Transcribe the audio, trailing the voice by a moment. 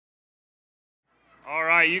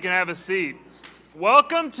right, you can have a seat.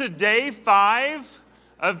 Welcome to day 5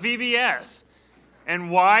 of VBS.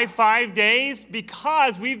 And why 5 days?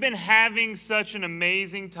 Because we've been having such an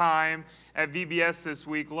amazing time at VBS this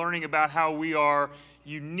week, learning about how we are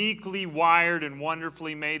uniquely wired and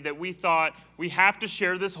wonderfully made, that we thought we have to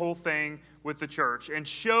share this whole thing with the church and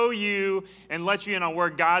show you and let you in on where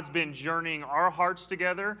God's been journeying our hearts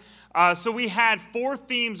together. So we had 4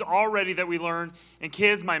 themes already that we learned. And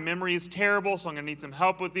kids, my memory is terrible, so I'm going to need some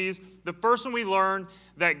help with these. The first one we learned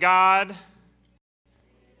that God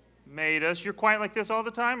made us. You're quiet like this all the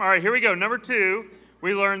time? All right, here we go. Number 2,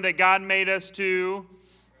 we learned that God made us to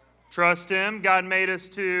trust Him. God made us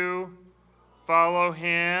to follow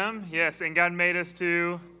Him. Yes, and God made us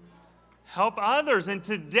to help others. And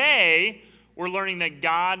today, we're learning that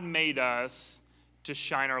God made us to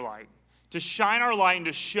shine our light. To shine our light and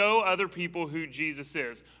to show other people who Jesus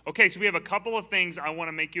is. Okay, so we have a couple of things I want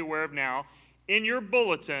to make you aware of now. In your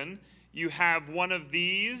bulletin, you have one of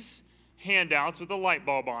these handouts with a light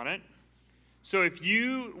bulb on it. So if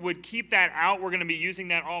you would keep that out, we're going to be using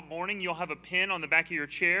that all morning. You'll have a pin on the back of your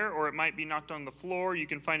chair, or it might be knocked on the floor. You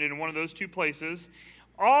can find it in one of those 2 places.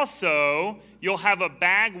 Also, you'll have a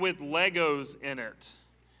bag with Legos in it.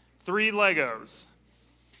 3 Legos.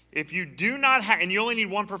 If you do not have, and you only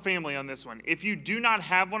need 1 per family on this one. If you do not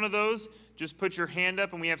have one of those, just put your hand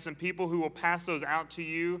up, and we have some people who will pass those out to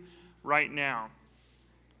you right now.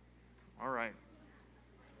 All right.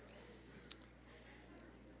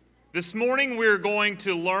 This morning, we're going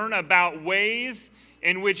to learn about ways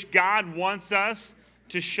in which God wants us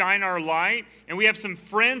to shine our light. And we have some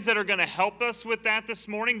friends that are going to help us with that this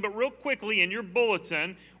morning. But real quickly, in your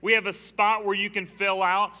bulletin, we have a spot where you can fill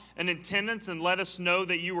out an attendance and let us know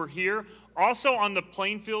that you were here. Also, on the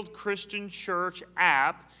Plainfield Christian Church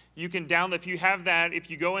app, you can download, if you have that, if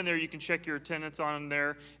you go in there, you can check your attendance on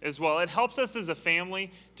there as well. It helps us as a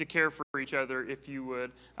family to care for each other if you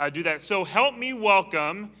would do that. So help me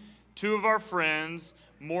welcome 2 of our friends,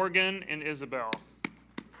 Morgan and Isabel.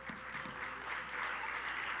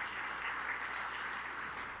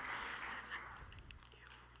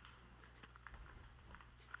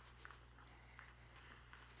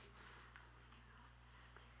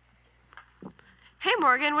 Hey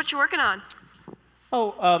Morgan, what you working on?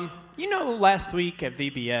 Last week at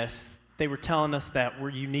VBS, they were telling us that we're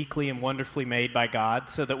uniquely and wonderfully made by God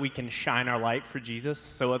so that we can shine our light for Jesus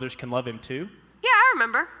so others can love Him too. Yeah, I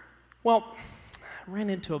remember. Well, I ran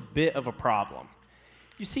into a bit of a problem.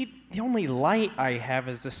 You see, the only light I have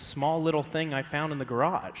is this small little thing I found in the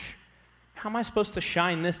garage. How am I supposed to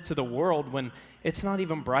shine this to the world when it's not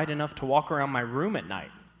even bright enough to walk around my room at night?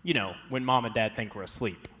 You know, when Mom and Dad think we're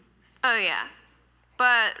asleep. Oh yeah,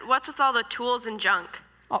 but what's with all the tools and junk?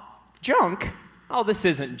 Oh, junk? Oh, this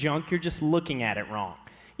isn't junk. You're just looking at it wrong.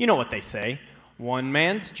 You know what they say. One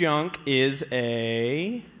man's junk is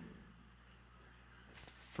a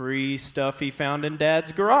free stuff he found in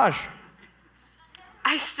Dad's garage.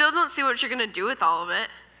 I still don't see what you're going to do with all of it.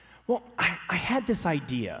 Well, I had this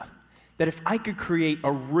idea that if I could create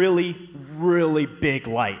a really, really big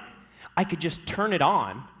light, I could just turn it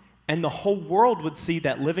on, and the whole world would see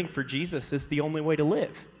that living for Jesus is the only way to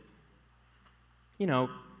live. You know,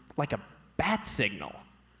 like a bat signal.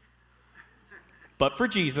 But for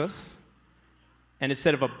Jesus, and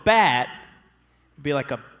instead of a bat, it'd be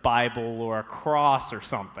like a Bible or a cross or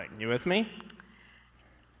something. You with me?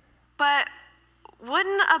 But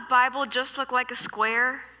wouldn't a Bible just look like a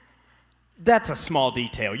square? That's a small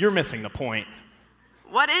detail. You're missing the point.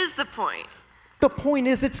 What is the point? The point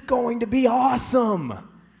is it's going to be awesome.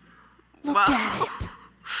 Look at it.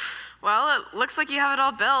 Well, it looks like you have it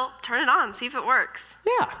all built. Turn it on, see if it works.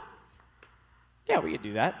 Yeah, we could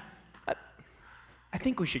do that. I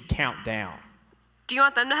think we should count down. Do you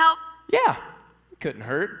want them to help? Yeah, couldn't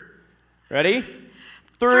hurt. Ready?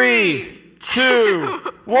 3,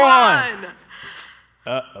 2, 1.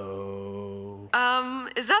 Uh-oh.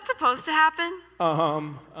 Is that supposed to happen?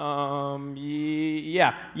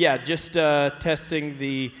 Yeah, just testing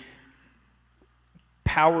the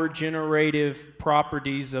power generative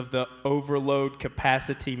properties of the overload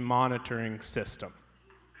capacity monitoring system.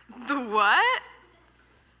 The what?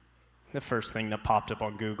 The first thing that popped up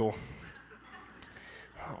on Google.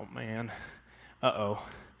 Oh, man. Uh-oh.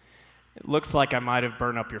 It looks like I might have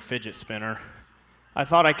burned up your fidget spinner. I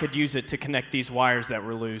thought I could use it to connect these wires that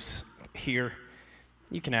were loose. Here,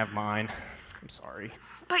 you can have mine. I'm sorry.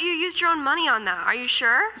 But you used your own money on that. Are you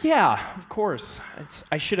sure? Yeah, of course.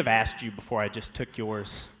 I should have asked you before I just took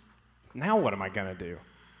yours. Now what am I going to do?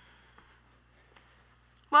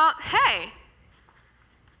 Well, hey.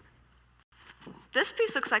 This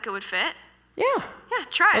piece looks like it would fit. Yeah. Yeah,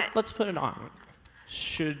 try it. Let's put it on.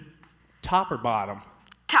 Should top or bottom?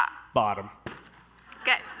 Top. Bottom.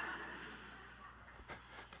 Okay.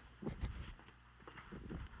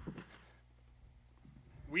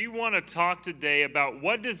 We want to talk today about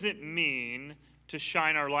what does it mean to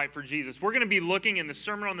shine our light for Jesus. We're going to be looking in the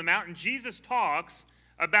Sermon on the Mount, and Jesus talks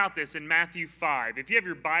about this in Matthew 5. If you have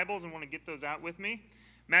your Bibles and want to get those out with me,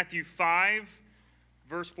 Matthew 5,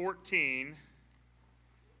 verse 14,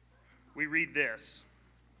 we read this.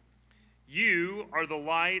 You are the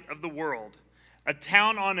light of the world. A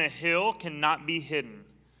town on a hill cannot be hidden.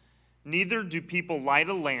 Neither do people light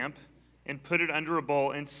a lamp and put it under a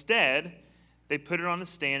bowl. Instead, they put it on a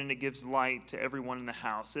stand, and it gives light to everyone in the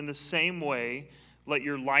house. In the same way, let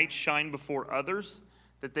your light shine before others,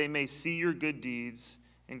 that they may see your good deeds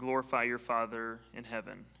and glorify your Father in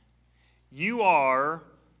heaven. You are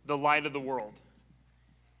the light of the world.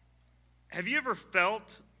 Have you ever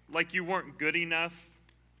felt like you weren't good enough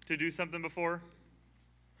to do something before?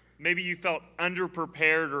 Maybe you felt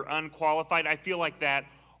underprepared or unqualified. I feel like that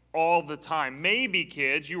all the time. Maybe,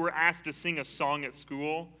 kids, you were asked to sing a song at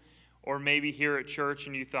school, or maybe here at church,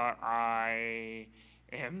 and you thought, I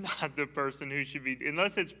am not the person who should be,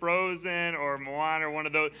 unless it's Frozen or Moana or one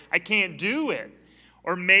of those, I can't do it.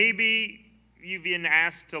 Or maybe you've been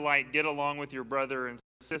asked to get along with your brother and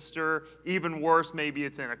sister. Even worse, maybe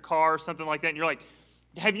it's in a car or something like that, and you're like,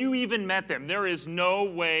 have you even met them? There is no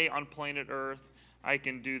way on planet Earth I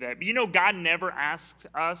can do that. But you know, God never asks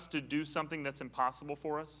us to do something that's impossible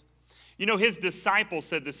for us. You know, his disciples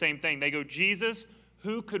said the same thing. They go, Jesus,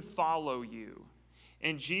 who could follow you?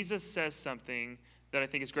 And Jesus says something that I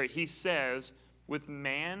think is great. He says, with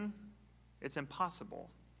man, it's impossible.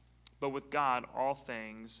 But with God, all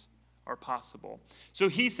things are possible. So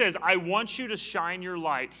he says, I want you to shine your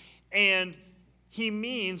light. And he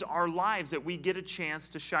means our lives, that we get a chance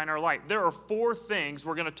to shine our light. There are 4 things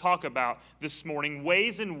we're going to talk about this morning,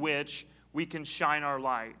 ways in which we can shine our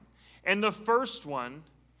light. And the first one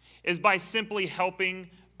is by simply helping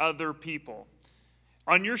other people.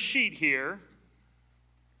 On your sheet here,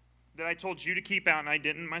 that I told you to keep out and I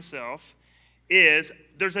didn't myself,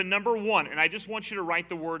 there's a number 1, and I just want you to write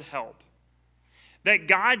the word help. That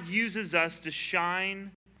God uses us to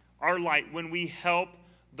shine our light when we help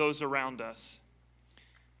those around us.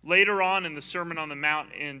 Later on in the Sermon on the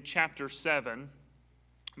Mount in chapter 7,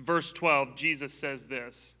 verse 12, Jesus says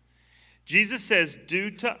this. Jesus says, do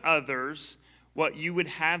to others what you would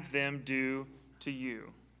have them do to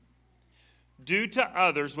you. Do to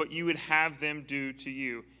others what you would have them do to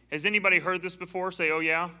you. Has anybody heard this before? Say, oh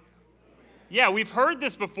yeah? Yeah, we've heard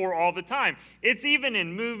this before all the time. It's even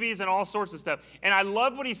in movies and all sorts of stuff. And I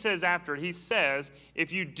love what he says after it. He says,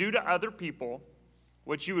 if you do to other people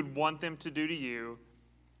what you would want them to do to you,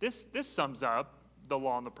 this sums up the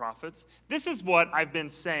law and the prophets. This is what I've been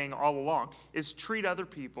saying all along, is treat other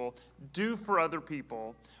people, do for other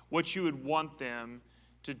people what you would want them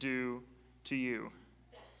to do to you.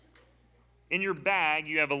 In your bag,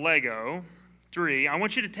 you have a Lego 3. I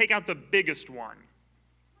want you to take out the biggest one.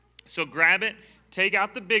 So grab it, take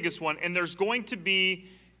out the biggest one, and there's going to be,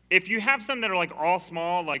 if you have some that are all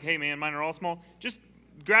small, hey man, mine are all small, just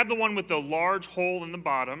grab the one with the large hole in the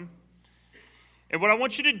bottom. And what I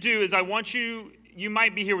want you to do is you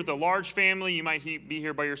might be here with a large family, you might be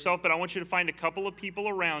here by yourself, but I want you to find a couple of people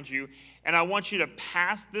around you, and I want you to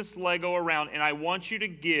pass this Lego around, and I want you to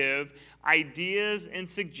give ideas and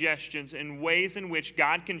suggestions and ways in which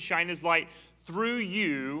God can shine his light through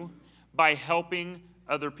you by helping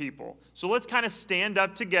other people. So let's kind of stand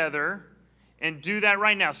up together and do that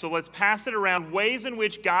right now. So let's pass it around, ways in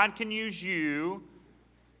which God can use you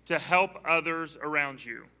to help others around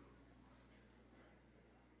you.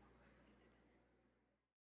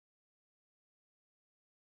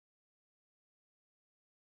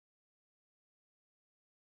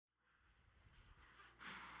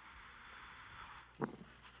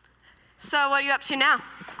 So what are you up to now?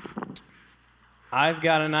 I've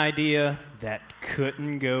got an idea that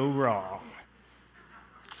couldn't go wrong.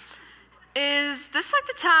 Is this like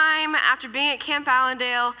the time after being at Camp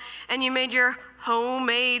Allendale and you made your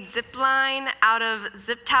homemade zip line out of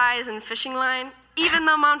zip ties and fishing line, even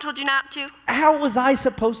though Mom told you not to? How was I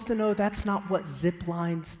supposed to know that's not what zip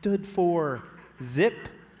line stood for? Zip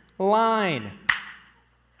line.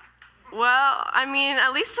 Well, I mean,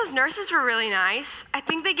 at least those nurses were really nice. I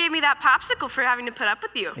think they gave me that popsicle for having to put up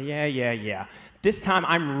with you. Yeah. This time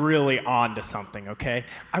I'm really on to something, okay?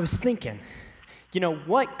 I was thinking,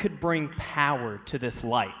 what could bring power to this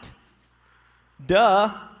light?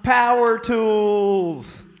 Duh, power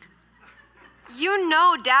tools. You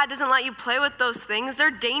know Dad doesn't let you play with those things.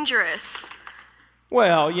 They're dangerous.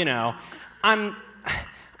 Well,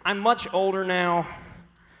 I'm much older now,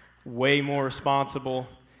 way more responsible.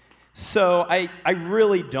 So I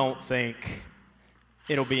really don't think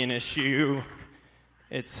it'll be an issue.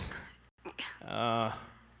 It's, I'll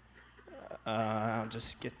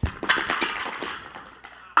just get...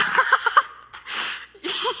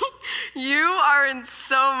 You are in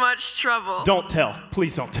so much trouble. Don't tell.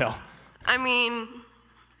 Please don't tell. I mean,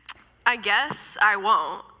 I guess I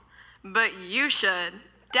won't, but you should.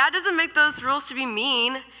 Dad doesn't make those rules to be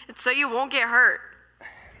mean. It's so you won't get hurt.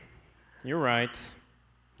 You're right.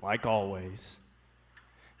 Like always.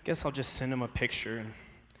 Guess I'll just send him a picture and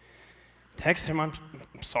text him I'm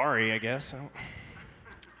sorry, I guess.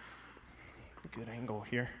 Good angle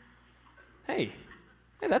here. Hey,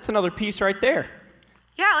 that's another piece right there.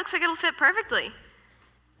 Yeah, it looks like it'll fit perfectly.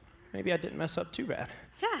 Maybe I didn't mess up too bad.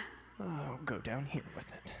 Yeah. I'll go down here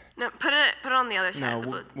with it. No, put it on the other side of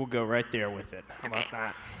the booth. We'll go right there with it. How Okay. about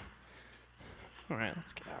that? All right,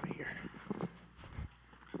 let's get out of here.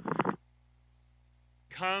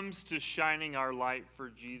 Comes to shining our light for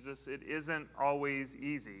Jesus, it isn't always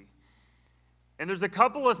easy. And there's a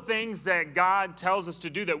couple of things that God tells us to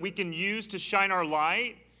do that we can use to shine our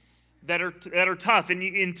light that are tough.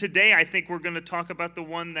 And today, I think we're going to talk about the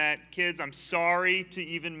one that, kids, I'm sorry to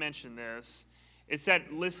even mention this. It's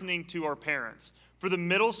that listening to our parents. For the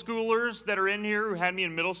middle schoolers that are in here who had me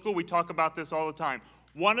in middle school, we talk about this all the time.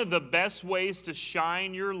 One of the best ways to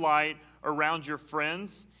shine your light around your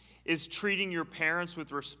friends is treating your parents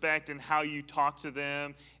with respect and how you talk to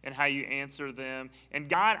them and how you answer them. And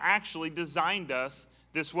God actually designed us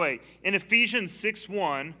this way. In Ephesians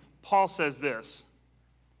 6:1, Paul says this,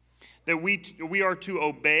 that we are to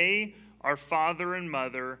obey our father and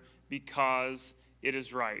mother because it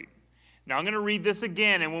is right. Now I'm going to read this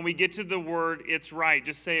again, and when we get to the word it's right,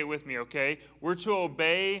 just say it with me, okay? We're to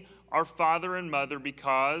obey our father and mother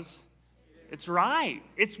because it's right.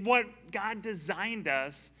 It's what God designed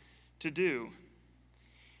us to do.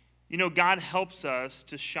 You know, God helps us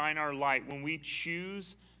to shine our light when we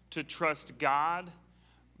choose to trust God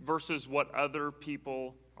versus what other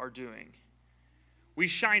people are doing. We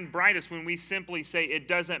shine brightest when we simply say, it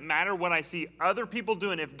doesn't matter what I see other people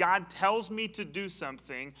doing. If God tells me to do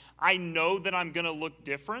something, I know that I'm going to look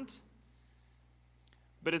different,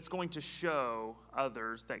 but it's going to show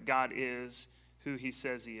others that God is who he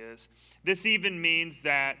says he is. This even means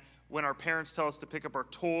that when our parents tell us to pick up our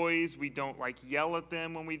toys, we don't yell at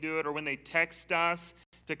them when we do it, or when they text us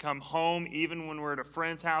to come home, even when we're at a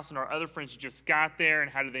friend's house and our other friends just got there, and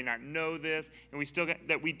how do they not know this? And we still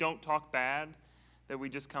that we don't talk bad, that we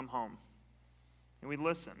just come home and we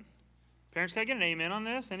listen. Parents, can I get an amen on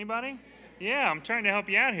this? Anybody? Yeah, I'm trying to help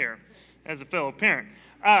you out here as a fellow parent.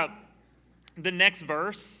 The next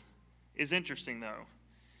verse is interesting, though.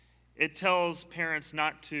 It tells parents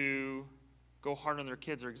not to go hard on their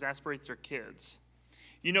kids or exasperate their kids.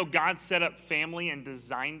 You know, God set up family and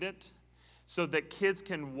designed it so that kids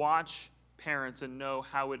can watch parents and know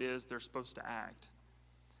how it is they're supposed to act.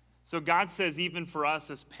 So God says even for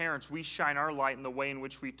us as parents, we shine our light in the way in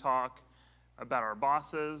which we talk about our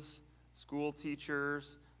bosses, school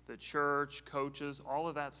teachers, the church, coaches, all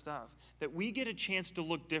of that stuff. That we get a chance to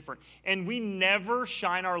look different. And we never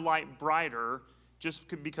shine our light brighter just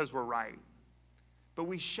because we're right. But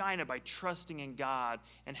we shine it by trusting in God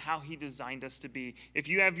and how he designed us to be. If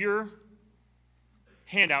you have your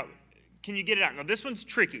handout, can you get it out? Now, this one's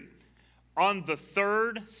tricky. On the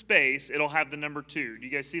third space, it'll have the number 2. Do you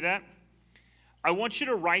guys see that? I want you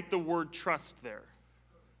to write the word trust there.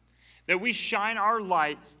 That we shine our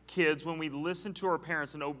light, kids, when we listen to our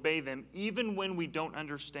parents and obey them, even when we don't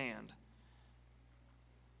understand.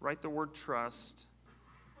 Write the word trust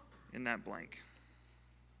in that blank.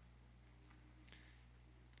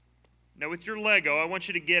 Now, with your Lego, I want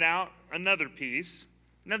you to get out another piece.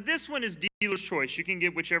 Now, this one is dealer's choice. You can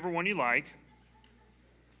get whichever one you like.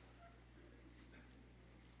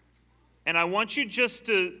 And I want you just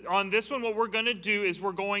to, on this one, what we're going to do is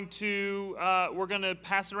we're going to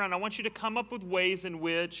pass it around. I want you to come up with ways in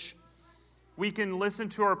which we can listen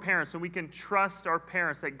to our parents and we can trust our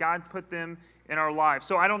parents, that God put them in our lives.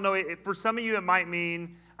 So I don't know, for some of you it might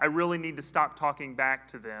mean I really need to stop talking back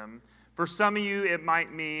to them. For some of you it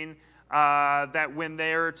might mean that when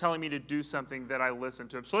they're telling me to do something that I listen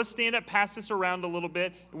to them. So let's stand up, pass this around a little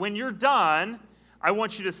bit. When you're done, I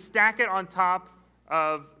want you to stack it on top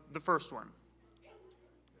of the first one.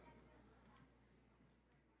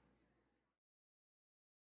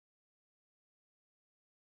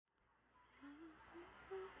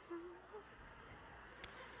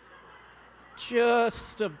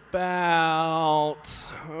 Just about,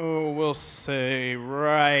 we'll say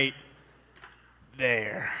right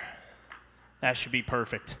there. That should be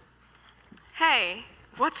perfect. Hey,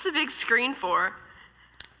 what's the big screen for?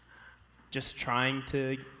 Just trying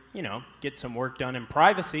to, get some work done in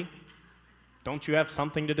privacy. Don't you have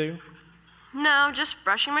something to do? No, just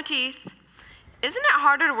brushing my teeth. Isn't it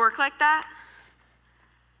harder to work like that?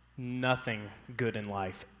 Nothing good in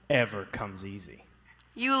life ever comes easy.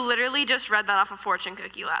 You literally just read that off a fortune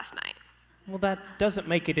cookie last night. Well, that doesn't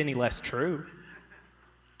make it any less true.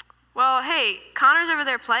 Well, hey, Connor's over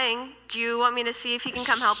there playing. Do you want me to see if he can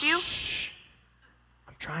come help you? Shh.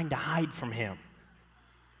 I'm trying to hide from him.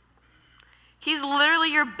 He's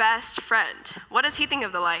literally your best friend. What does he think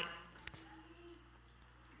of the light?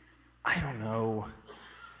 I don't know.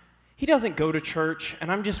 He doesn't go to church,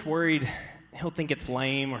 and I'm just worried he'll think it's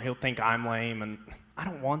lame or he'll think I'm lame, and I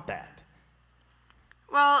don't want that.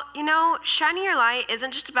 Well, shining your light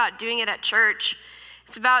isn't just about doing it at church.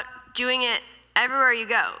 It's about doing it everywhere you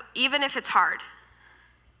go, even if it's hard.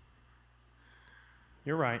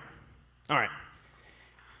 You're right. All right.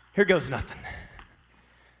 Here goes nothing.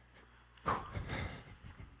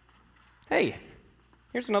 Hey,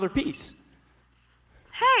 here's another piece.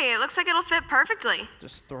 Hey, it looks like it'll fit perfectly.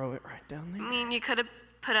 Just throw it right down there. I mean, you could have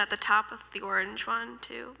put it at the top with the orange one,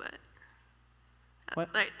 too, but...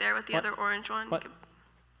 What? Right there with the What? other orange one. What?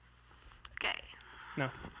 Okay. No.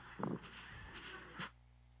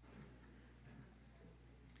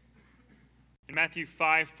 In Matthew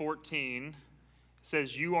 5:14, it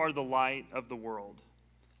says, "You are the light of the world.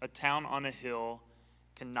 A town on a hill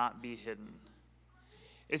cannot be hidden."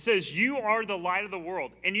 It says, "You are the light of the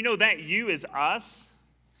world." And you know that you is us.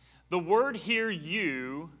 The word here,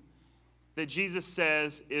 you, that Jesus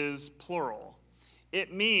says is plural.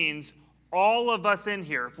 It means all of us in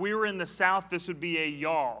here. If we were in the South, this would be a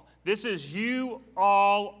y'all. This is you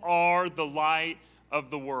all are the light of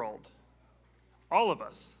the world. All of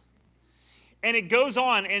us. And it goes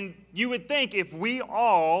on, and you would think if we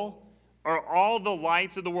all are all the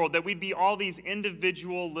lights of the world, that we'd be all these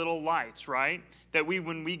individual little lights, right? That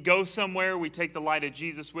when we go somewhere, we take the light of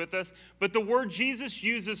Jesus with us. But the word Jesus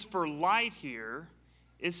uses for light here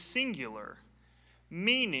is singular,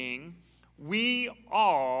 meaning we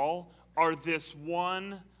all are this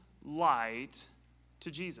one light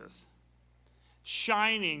to Jesus,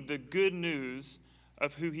 shining the good news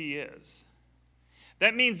of who he is.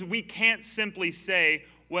 That means we can't simply say,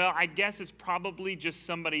 well, I guess it's probably just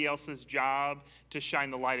somebody else's job to shine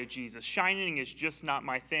the light of Jesus. Shining is just not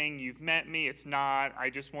my thing. You've met me. It's not. I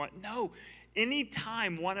just want. No.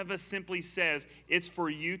 Anytime one of us simply says it's for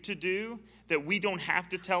you to do, that we don't have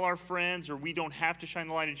to tell our friends or we don't have to shine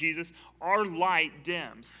the light of Jesus, our light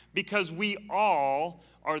dims because we all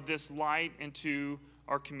are this light into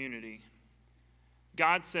our community.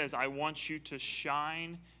 God says, I want you to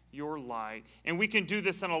shine your light. And we can do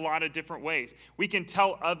this in a lot of different ways. We can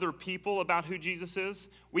tell other people about who Jesus is.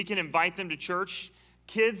 We can invite them to church.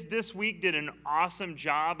 Kids this week did an awesome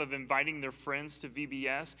job of inviting their friends to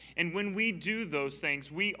VBS. And when we do those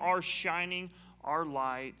things, we are shining our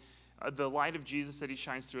light, the light of Jesus that he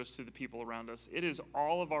shines through us to the people around us. It is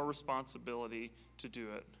all of our responsibility to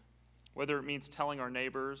do it. Whether it means telling our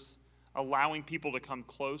neighbors, allowing people to come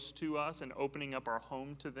close to us and opening up our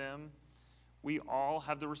home to them, we all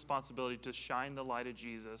have the responsibility to shine the light of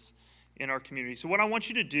Jesus in our community. So what I want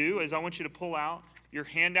you to do is I want you to pull out your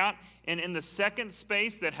handout, and in the second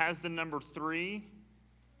space that has the number 3,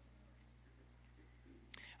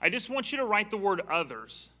 I just want you to write the word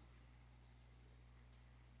others.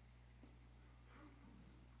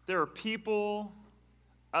 There are people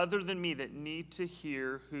other than me that need to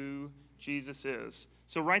hear who Jesus is.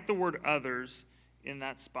 So write the word others in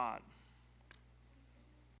that spot.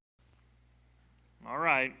 All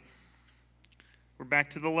right, we're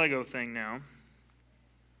back to the Lego thing now.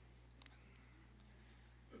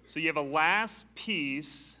 So you have a last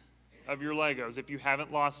piece of your Legos if you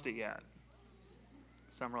haven't lost it yet.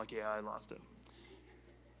 Some are like, yeah, I lost it.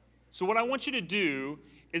 So what I want you to do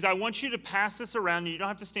is I want you to pass this around. You don't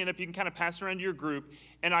have to stand up. You can kind of pass it around to your group.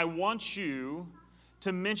 And I want you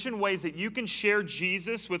to mention ways that you can share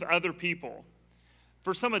Jesus with other people.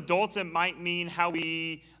 For some adults, it might mean how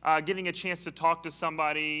we getting a chance to talk to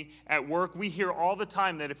somebody at work. We hear all the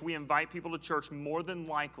time that if we invite people to church, more than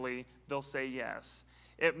likely they'll say yes.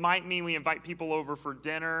 It might mean we invite people over for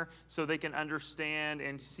dinner so they can understand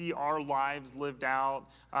and see our lives lived out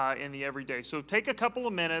in the everyday. So take a couple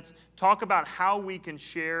of minutes, talk about how we can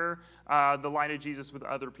share the light of Jesus with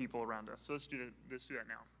other people around us. So let's do that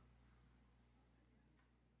now.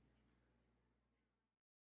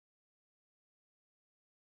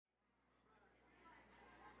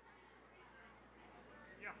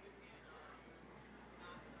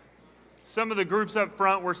 Some of the groups up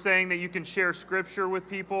front were saying that you can share scripture with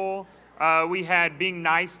people. We had being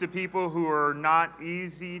nice to people who are not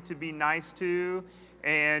easy to be nice to,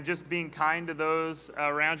 and just being kind to those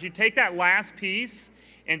around you. Take that last piece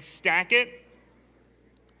and stack it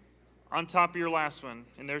on top of your last one,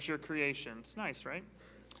 and there's your creation. It's nice, right?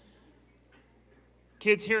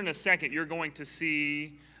 Kids, here in a second, you're going to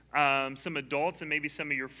see some adults and maybe some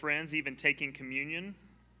of your friends even taking communion.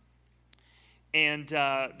 And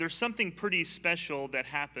there's something pretty special that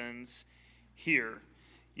happens here.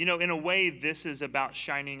 You know, in a way, this is about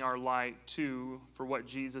shining our light, too, for what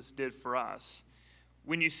Jesus did for us.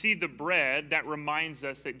 When you see the bread, that reminds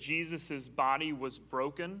us that Jesus' body was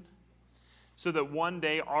broken so that one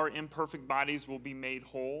day our imperfect bodies will be made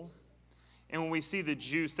whole. And when we see the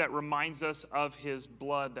juice, that reminds us of his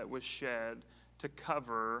blood that was shed to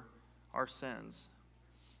cover our sins.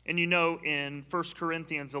 And you know, in 1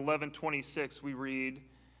 Corinthians 11:26, we read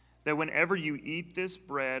that whenever you eat this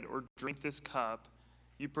bread or drink this cup,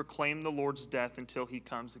 you proclaim the Lord's death until he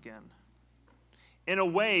comes again. In a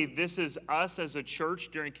way, this is us as a church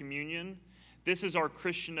during communion. This is our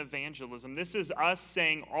Christian evangelism. This is us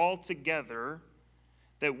saying all together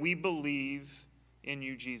that we believe in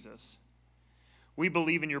you, Jesus. We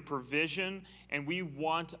believe in your provision, and we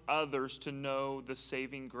want others to know the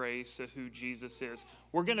saving grace of who Jesus is.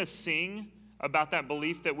 We're going to sing about that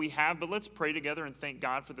belief that we have, but let's pray together and thank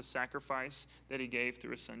God for the sacrifice that he gave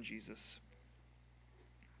through his son, Jesus.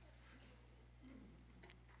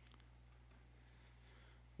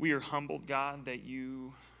 We are humbled, God, that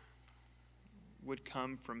you would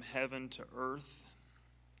come from heaven to earth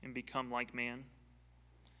and become like man.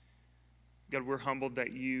 God, we're humbled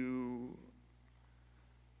that you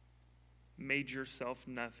made yourself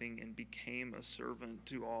nothing and became a servant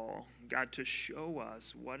to all. God, to show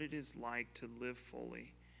us what it is like to live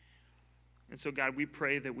fully. And so, God, we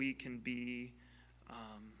pray that we can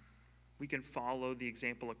follow the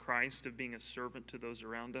example of Christ of being a servant to those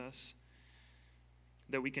around us.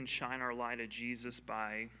 That we can shine our light at Jesus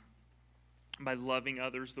by loving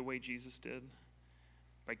others the way Jesus did,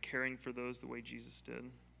 by caring for those the way Jesus did.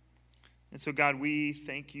 And so, God, we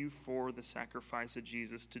thank you for the sacrifice of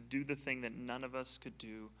Jesus to do the thing that none of us could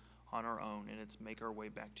do on our own, and it's make our way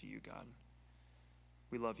back to you, God.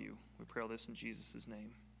 We love you. We pray all this in Jesus'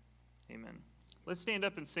 name. Amen. Let's stand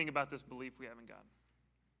up and sing about this belief we have in God.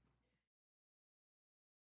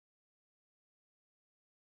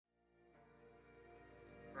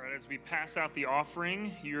 All right, as we pass out the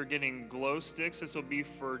offering, you're getting glow sticks. This will be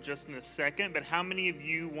for just in a second. But how many of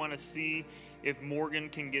you want to see if Morgan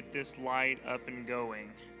can get this light up and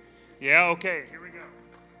going? Yeah, okay, here we go.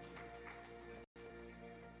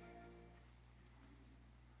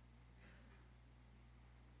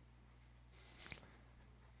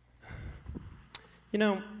 You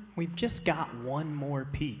know, we've just got one more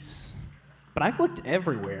piece. But I've looked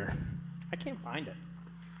everywhere. I can't find it.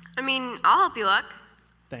 I mean, I'll help you look.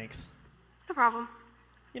 Thanks. No problem.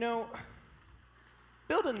 You know,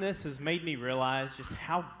 building this has made me realize just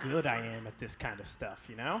how good I am at this kind of stuff,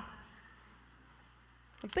 you know?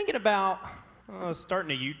 I'm thinking about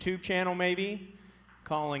starting a YouTube channel maybe,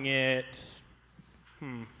 calling it,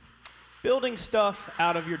 Building Stuff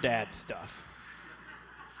Out of Your Dad's Stuff.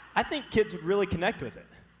 I think kids would really connect with it.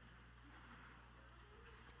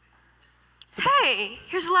 Hey,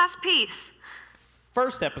 here's the last piece.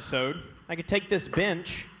 First episode, I could take this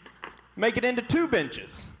bench, make it into 2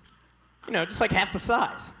 benches. You know, just like half the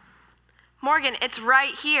size. Morgan, it's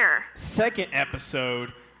right here. Second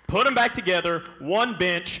episode, put them back together, 1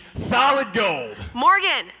 bench, solid gold.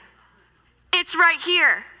 Morgan, it's right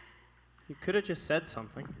here. You could have just said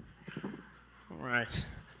something. All right,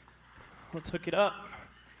 let's hook it up.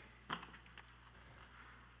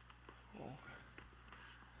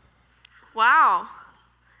 Wow,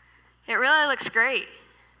 it really looks great.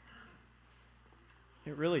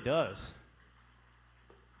 It really does.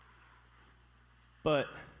 But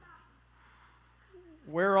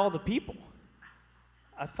where are all the people?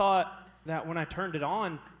 I thought that when I turned it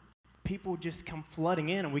on, people would just come flooding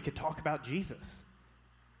in and we could talk about Jesus.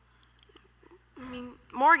 I mean,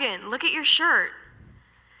 Morgan, look at your shirt.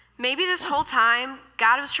 Maybe this whole time,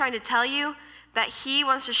 God was trying to tell you that he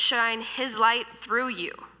wants to shine his light through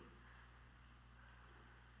you.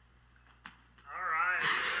 All right,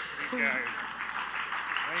 you guys.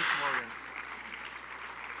 Thanks, Morgan.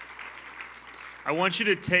 I want you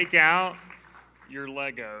to take out your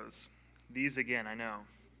Legos. These again, I know.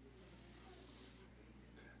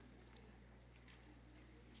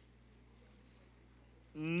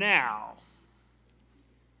 Now,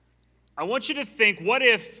 I want you to think, what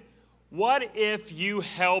if you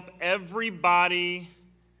help everybody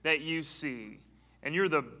that you see, and you're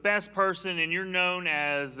the best person and you're known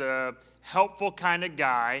as a helpful kind of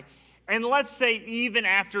guy, and let's say even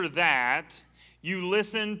after that, you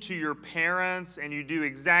listen to your parents and you do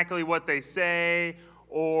exactly what they say,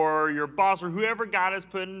 or your boss, or whoever God has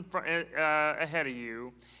put ahead of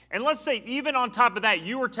you, and let's say even on top of that,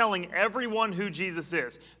 you are telling everyone who Jesus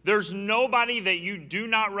is. There's nobody that you do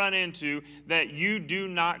not run into that you do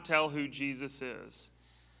not tell who Jesus is.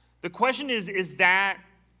 The question is that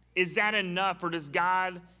enough, or does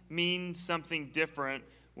God mean something different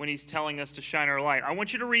when he's telling us to shine our light? I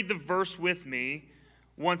want you to read the verse with me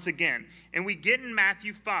once again. And we get in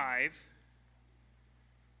Matthew 5,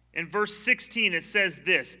 in verse 16, it says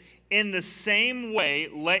this: "In the same way,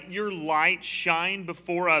 let your light shine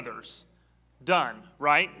before others." Done,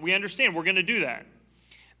 right? We understand we're going to do that.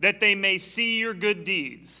 "That they may see your good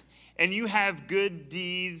deeds." And you have good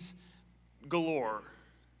deeds galore.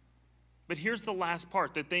 But here's the last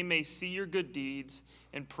part: "that they may see your good deeds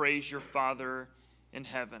and praise your Father in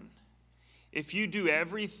heaven." If you do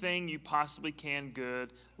everything you possibly can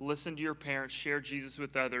good, listen to your parents, share Jesus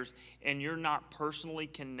with others, and you're not personally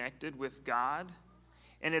connected with God,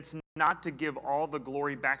 and it's not to give all the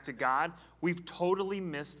glory back to God, we've totally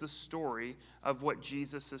missed the story of what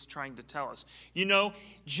Jesus is trying to tell us. You know,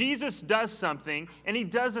 Jesus does something, and he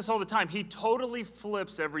does this all the time. He totally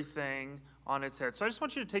flips everything on its head. So I just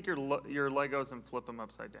want you to take your Legos and flip them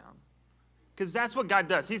upside down. Because that's what God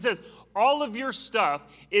does. He says, all of your stuff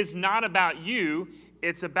is not about you,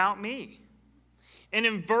 it's about me. And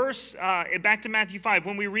in back to Matthew 5,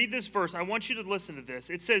 when we read this verse, I want you to listen to this.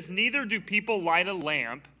 It says, "Neither do people light a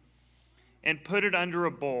lamp and put it under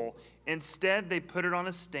a bowl. Instead, they put it on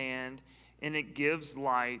a stand, and it gives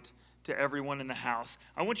light to everyone in the house."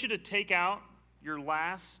 I want you to take out your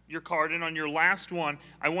card, and on your last one,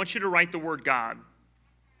 I want you to write the word God.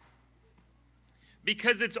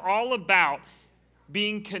 Because it's all about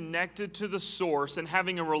being connected to the source and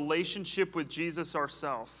having a relationship with Jesus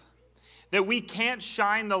ourselves. That we can't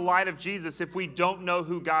shine the light of Jesus if we don't know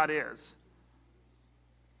who God is.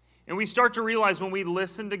 And we start to realize when we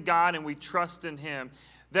listen to God and we trust in him,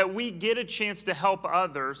 that we get a chance to help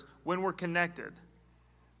others when we're connected.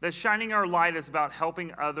 That shining our light is about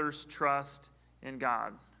helping others trust in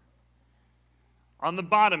God. On the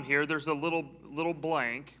bottom here, there's a little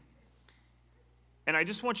blank. And I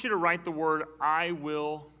just want you to write the word "I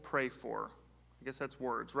will pray for." I guess that's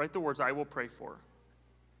words. Write the words "I will pray for."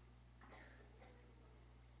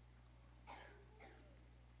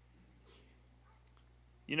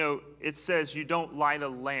 You know, it says you don't light a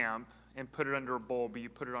lamp and put it under a bowl, but you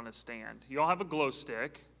put it on a stand. You all have a glow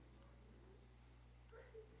stick.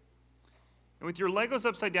 And with your Legos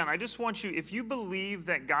upside down, I just want you, if you believe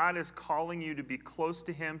that God is calling you to be close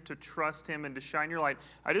to him, to trust him, and to shine your light,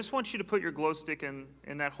 I just want you to put your glow stick in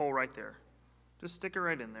that hole right there. Just stick it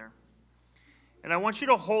right in there. And I want you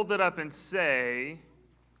to hold it up and say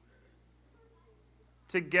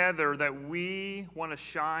together that we want to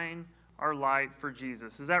shine our light for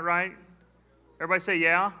Jesus. Is that right? Everybody say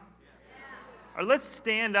yeah? All right, let's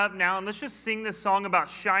stand up now and let's just sing this song about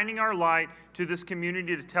shining our light to this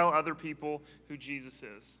community to tell other people who Jesus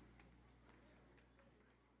is.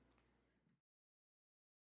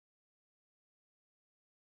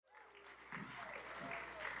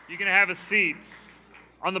 You can have a seat.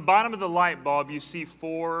 On the bottom of the light bulb, you see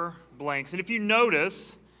 4 blanks. And if you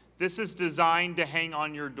notice, this is designed to hang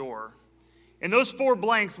on your door. In those 4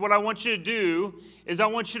 blanks, what I want you to do is I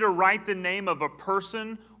want you to write the name of a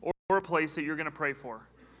person or a place that you're going to pray for.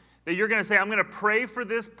 That you're going to say, I'm going to pray for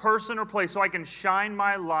this person or place so I can shine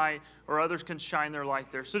my light or others can shine their light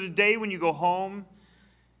there. So today when you go home,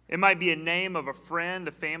 it might be a name of a friend,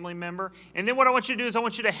 a family member. And then what I want you to do is I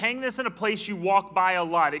want you to hang this in a place you walk by a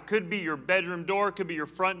lot. It could be your bedroom door, it could be your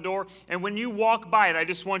front door. And when you walk by it, I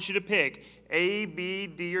just want you to pick A, B,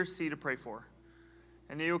 D, or C to pray for.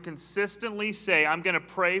 And then you'll consistently say, I'm going to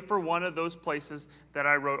pray for one of those places that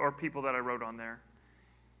I wrote or people that I wrote on there.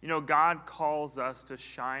 You know, God calls us to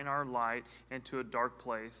shine our light into a dark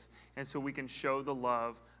place, and so we can show the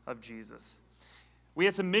love of Jesus. We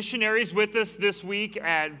had some missionaries with us this week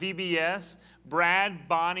at VBS. Brad,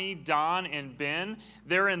 Bonnie, Don, and Ben.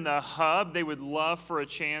 They're in the hub. They would love for a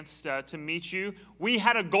chance to meet you. We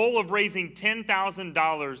had a goal of raising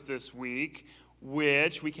 $10,000 this week,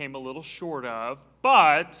 which we came a little short of,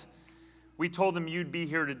 but we told them you'd be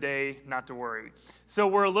here today, not to worry. So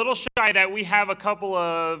we're a little shy that we have a couple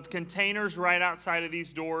of containers right outside of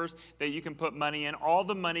these doors that you can put money in. All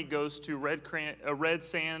the money goes to Red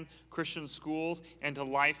Sand Christian Schools and to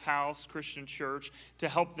Lifehouse Christian Church to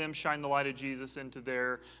help them shine the light of Jesus into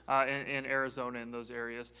their in Arizona and those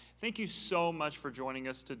areas. Thank you so much for joining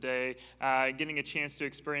us today, getting a chance to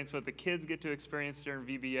experience what the kids get to experience during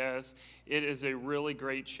VBS. It is a really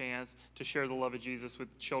great chance to share the love of Jesus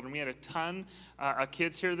with children. We had a ton of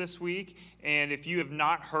kids here this week, and if you have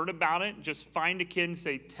not heard about it, just find a kid and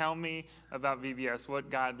say, tell me about VBS,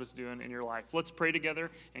 what God was doing in your life. Let's pray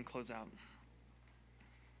together and close out.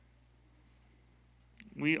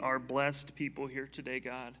 We are blessed people here today,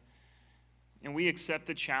 God, and we accept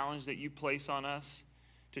the challenge that you place on us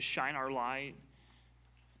to shine our light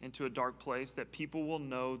into a dark place, that people will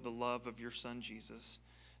know the love of your Son, Jesus.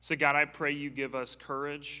 So, God, I pray you give us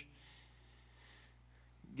courage,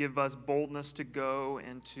 give us boldness to go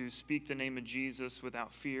and to speak the name of Jesus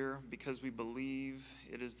without fear, because we believe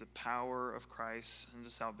it is the power of Christ into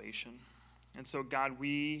salvation. And so, God,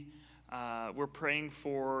 we're praying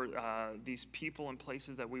for these people and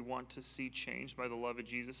places that we want to see changed by the love of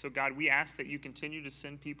Jesus. So, God, we ask that you continue to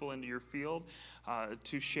send people into your field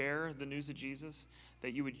to share the news of Jesus,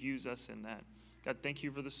 that you would use us in that. God, thank you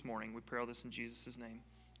for this morning. We pray all this in Jesus' name.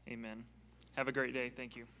 Amen. Have a great day.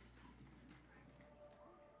 Thank you.